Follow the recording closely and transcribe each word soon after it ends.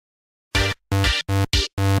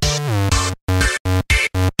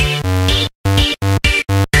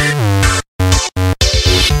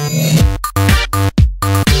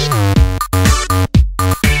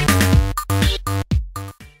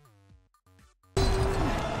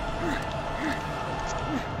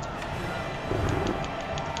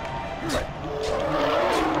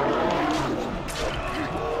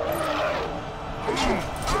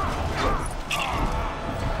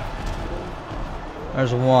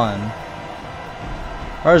There's one.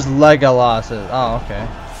 Where's Legolas? Oh, okay.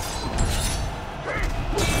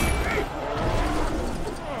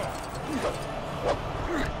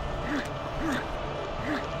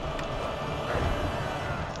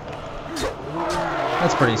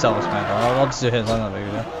 That's pretty self-explanatory. I'll just do his. I'm not big of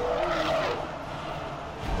a deal.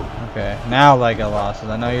 Okay, now Legolas.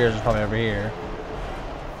 I know yours is probably over here.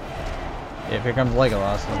 Yeah, here comes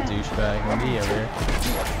Legolas, little douchebag. Gonna be over here.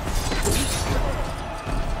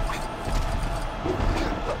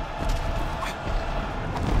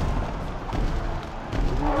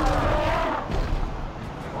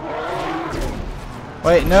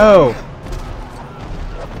 Wait, no!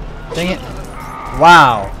 Dang it!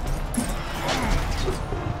 Wow!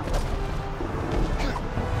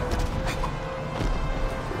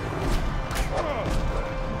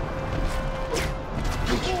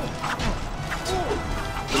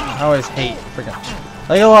 I always hate freaking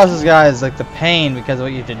Legolas's guy is like the pain because of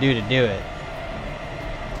what you have to do it.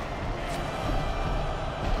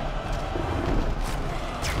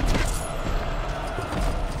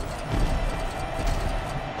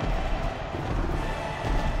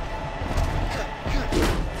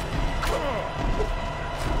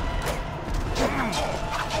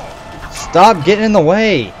 Stop getting in the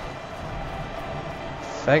way!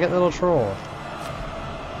 Faggot little troll.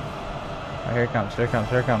 Oh, here it comes, here it comes,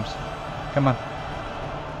 here it comes. Come on.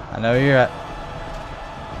 I know where you're at.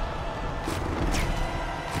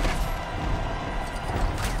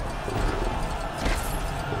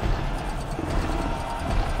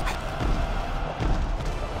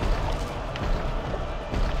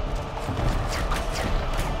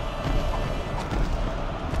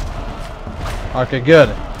 Okay, good.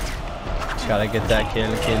 Gotta get that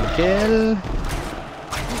kill.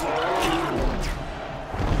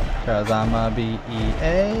 Cause I'm a BEA.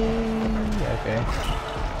 Okay.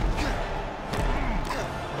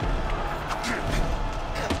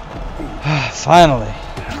 Finally.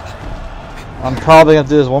 I'm probably gonna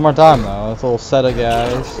do this one more time though. This little set of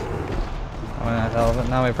guys.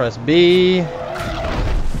 Now we press B.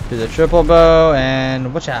 Do the triple bow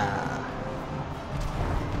and whatcha.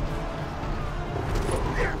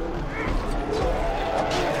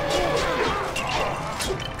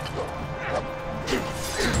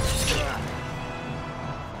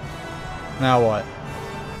 Now what?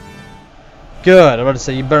 Good. I'm about to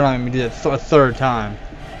say you better not make me do it a third time.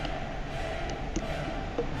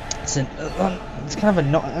 It's kind of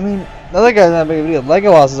annoying. I mean, the other guy's not a big deal.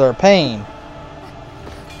 Legolas are a pain.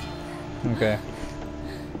 Okay.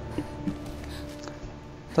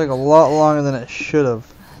 Took a lot longer than it should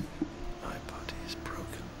have. My body is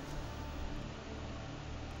broken.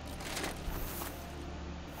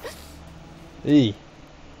 Eee.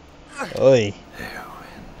 Oi.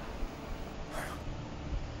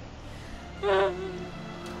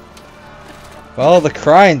 Well, the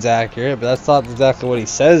crying's accurate, but that's not exactly what he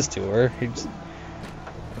says to her. He just...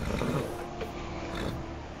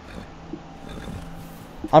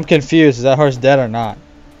 I'm confused. Is that horse dead or not?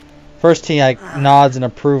 First he like nods in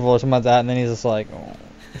approval or something like that, and then he's just like, oh.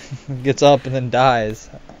 Gets up and then dies.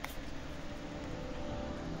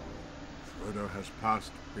 Frodo has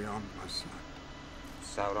passed beyond my sight. If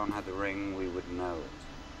Sauron had the ring, we would know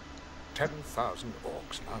it. 10,000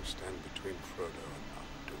 orcs now stand between Frodo and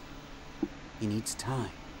Mount Doom. He needs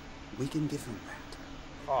time. We can give him that.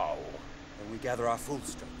 How? When we gather our full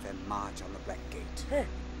strength and march on the Black Gate.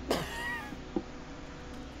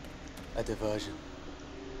 A diversion.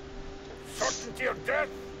 Certainty of death?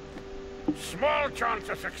 Small chance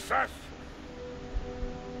of success.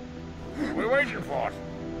 We're waiting for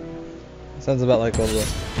it. Sounds about like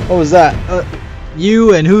what was that?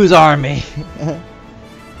 You and whose army?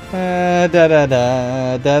 Da da da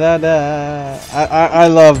da da da. I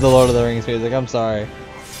love the Lord of the Rings music. I'm sorry.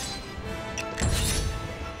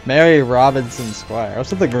 Mary Robinson Squire. What's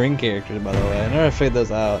with the green characters, by the way? I never figured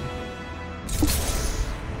those out.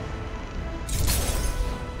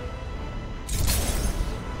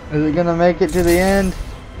 Is it gonna make it to the end?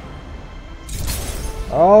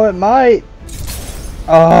 Oh, it might.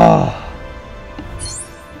 Oh,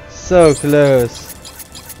 so close.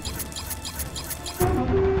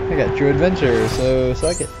 I got True Adventure, so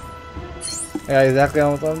suck it. I got exactly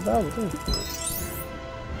almost on top of it too.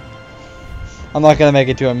 I'm not gonna make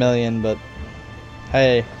it to 1,000,000, but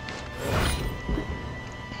hey,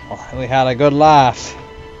 we had a good laugh.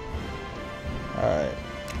 All right,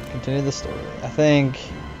 continue the story. I think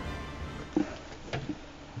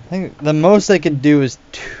the most I could do is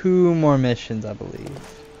 2 more missions, I believe.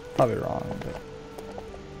 Probably wrong, but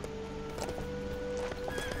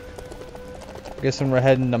I guess when we're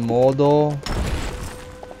heading to Mordor.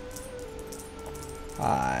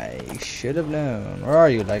 I should have known. Where are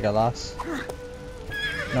you, Legolas?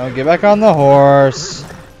 No, get back on the horse.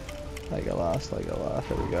 Legolas, Legolas.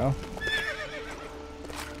 There we go.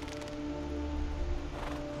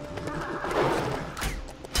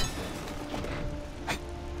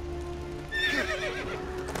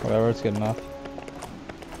 Whatever, it's good enough.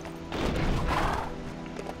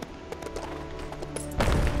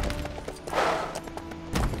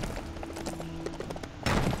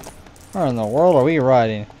 Where in the world are we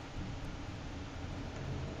riding?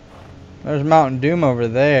 There's Mountain Doom over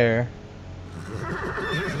there.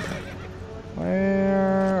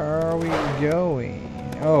 Where are we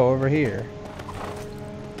going? Oh, over here.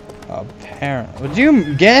 Apparently. Would you,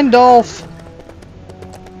 Gandalf?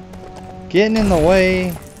 Getting in the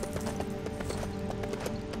way.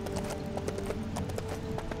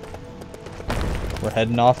 We're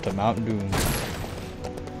heading off to Mount Doom.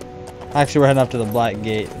 Actually, we're heading up to the Black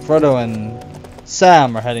Gate. Frodo and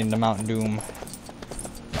Sam are heading to Mount Doom.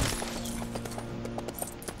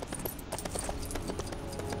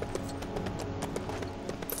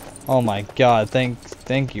 Oh my God!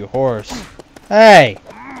 Thank you, horse. Hey,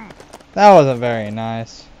 that wasn't very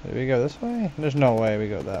nice. Did we go this way? There's no way we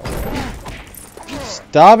go that way.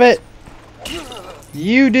 Stop it!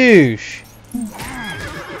 You douche!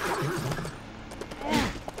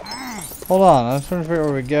 Hold on, I'm trying to figure out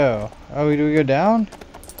where we go. Oh, do we go down?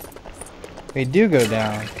 We do go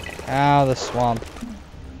down. Ow, the swamp.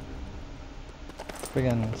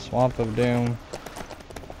 Friggin' swamp of doom.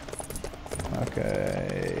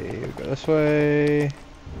 Okay, we go this way.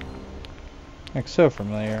 Looks so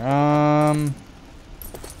familiar.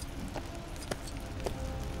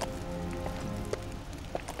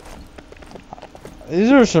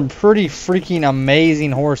 These are some pretty freaking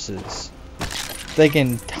amazing horses. They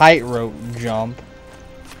can tightrope jump.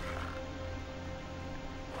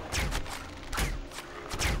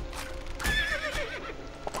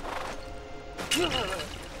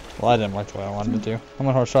 Well, I didn't like the way I wanted to. I'm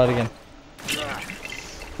gonna horse ride again.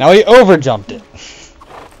 Now he overjumped it.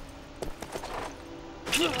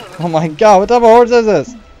 Oh my God, what type of horse is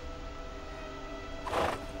this?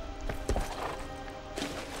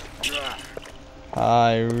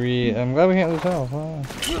 I'm glad we can't lose health. Wow.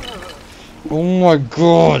 Oh my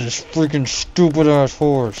God, this freaking stupid ass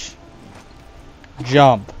horse.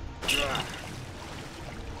 Jump.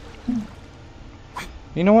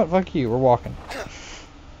 You know what? Fuck you. We're walking.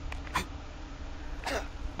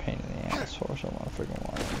 Pain in the ass horse. I want to freaking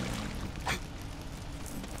walk.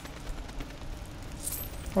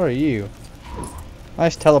 What are you?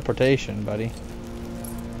 Nice teleportation, buddy.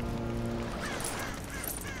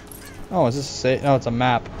 Oh, is this a no, it's a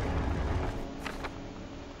map.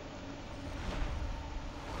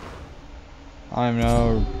 I'm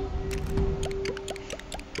no.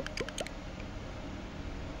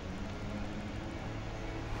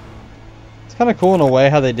 It's kind of cool in a way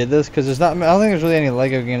how they did this, because there's not. I don't think there's really any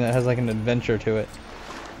Lego game that has like an adventure to it.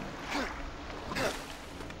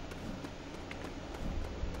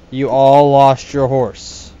 You all lost your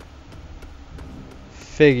horse.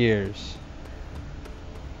 Figures.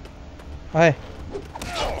 Hey.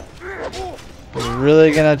 We're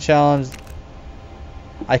really gonna challenge.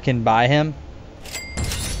 I can buy him.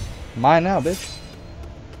 Mine now, bitch.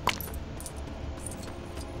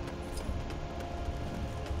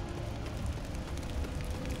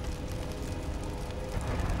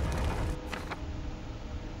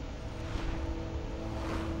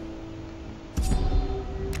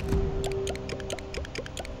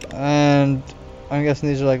 And I'm guessing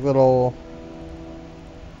these are like little.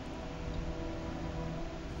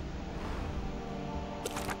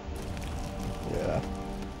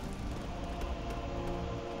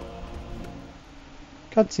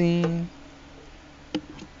 Cutscene.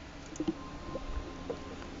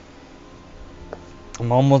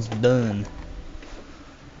 I'm almost done.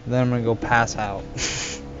 Then I'm gonna go pass out.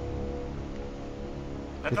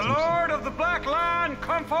 Let the Lord of the Black Land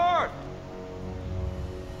come forth!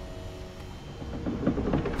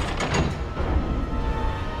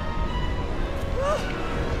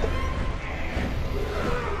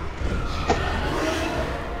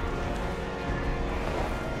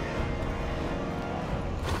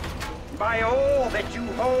 By all that you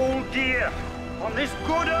hold dear on this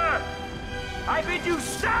good earth, I bid you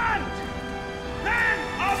stand, men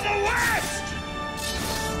of the West!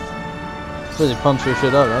 Really pumps your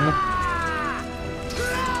shit up, doesn't it?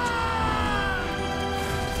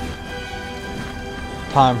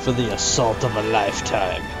 Time for the assault of a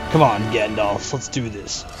lifetime. Come on, Gandalf, let's do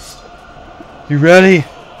this. You ready?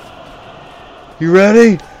 You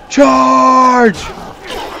ready? Charge!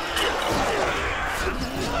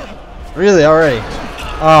 Really, already?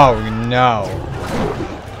 Oh no.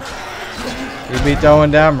 You be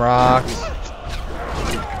throwing down rocks.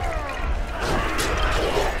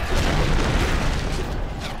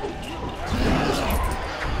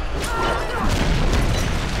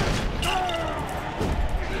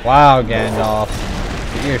 Wow, Gandalf.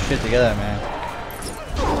 Get your shit together, man.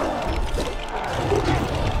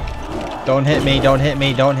 Don't hit me, don't hit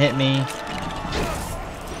me, don't hit me.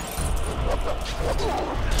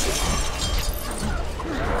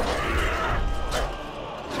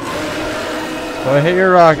 Go hit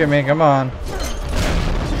your rocket, man, come on.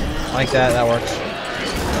 Like that, that works.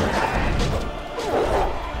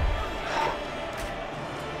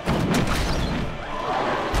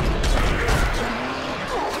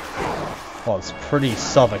 Well, it's pretty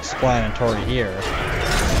self-explanatory here.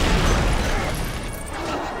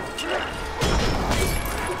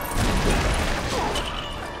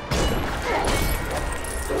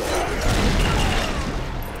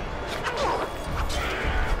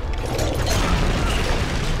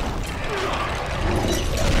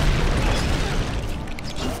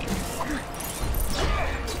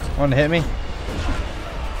 Want to hit me?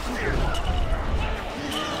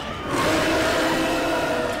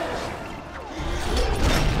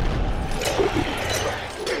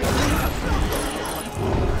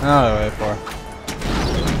 Oh, wait for.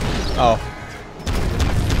 Oh.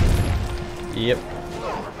 Yep.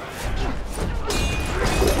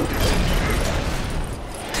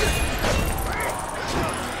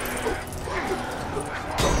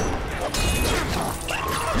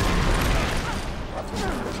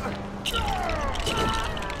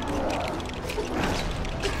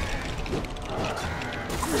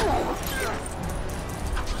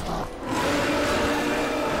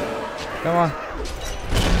 Come on.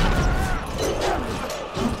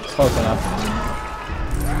 Close enough.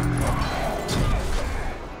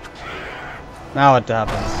 Now what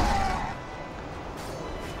happens?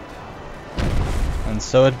 And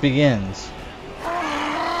so it begins.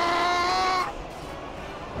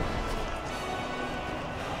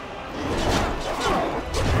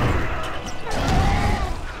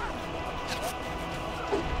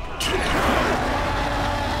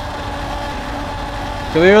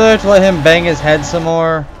 Do we really have to let him bang his head some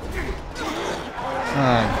more?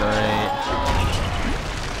 Oh, great.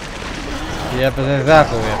 Yep, that's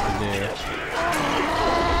exactly what we have to do.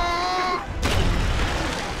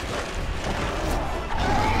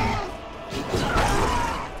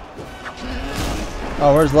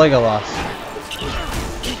 Oh, where's Legolas?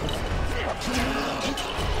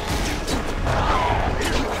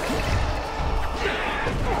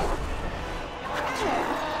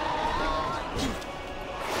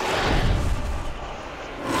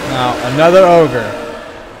 Now, another ogre.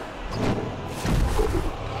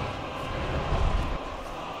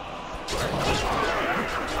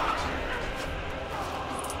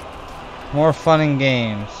 More fun and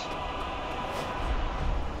games.